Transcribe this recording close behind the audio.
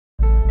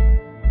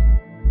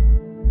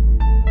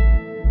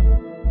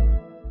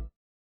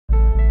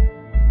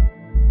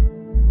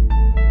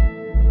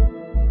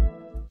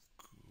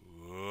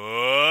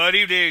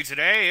day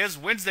today is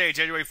Wednesday,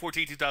 January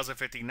 14,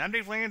 2015. I'm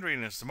Dave Landry,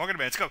 and this is the market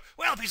event. Let's go.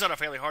 Well, peace out,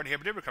 fairly hard here,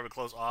 but did recover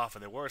close off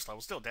of their worst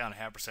level. Still down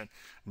 0.5%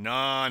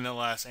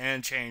 nonetheless,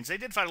 and change. They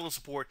did find a little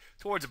support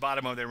towards the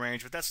bottom of their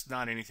range, but that's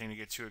not anything to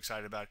get too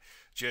excited about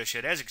just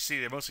yet. As you can see,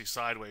 they're mostly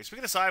sideways.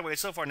 Speaking of sideways,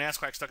 so far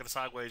NASDAQ stuck in the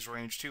sideways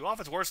range too. Off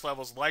its worst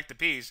levels, like the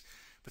P's,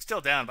 but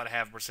still down about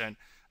 0.5%.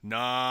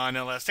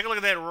 Nonetheless, take a look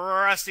at that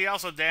Rusty,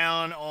 also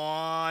down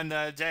on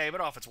the day, but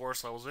off its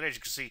worst levels. But as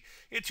you can see,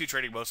 it too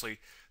trading mostly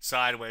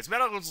sideways.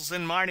 Metals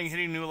and mining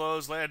hitting new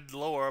lows, led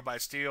lower by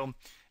steel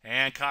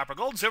and copper.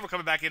 Gold and silver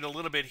coming back in a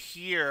little bit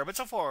here, but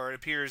so far it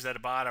appears that the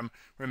bottom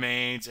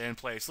remains in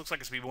place. Looks like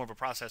it's going to be more of a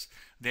process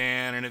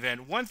than an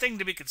event. One thing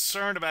to be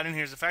concerned about in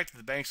here is the fact that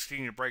the banks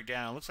continue to break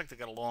down. It looks like they've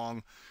got a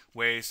long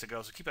ways to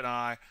go, so keep an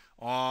eye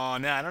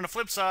on that. On the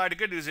flip side, the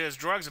good news is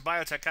drugs and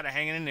biotech kind of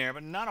hanging in there,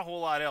 but not a whole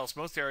lot else.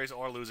 Most areas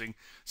are losing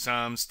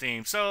some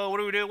steam. So what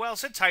do we do? Well,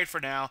 sit tight for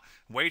now.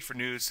 Wait for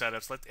news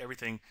setups. Let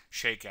everything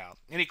shake out.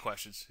 Any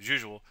questions? As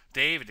usual,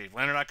 Dave at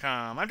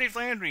DaveLandry.com. I'm Dave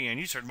Landry, and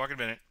you started Market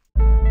Minute.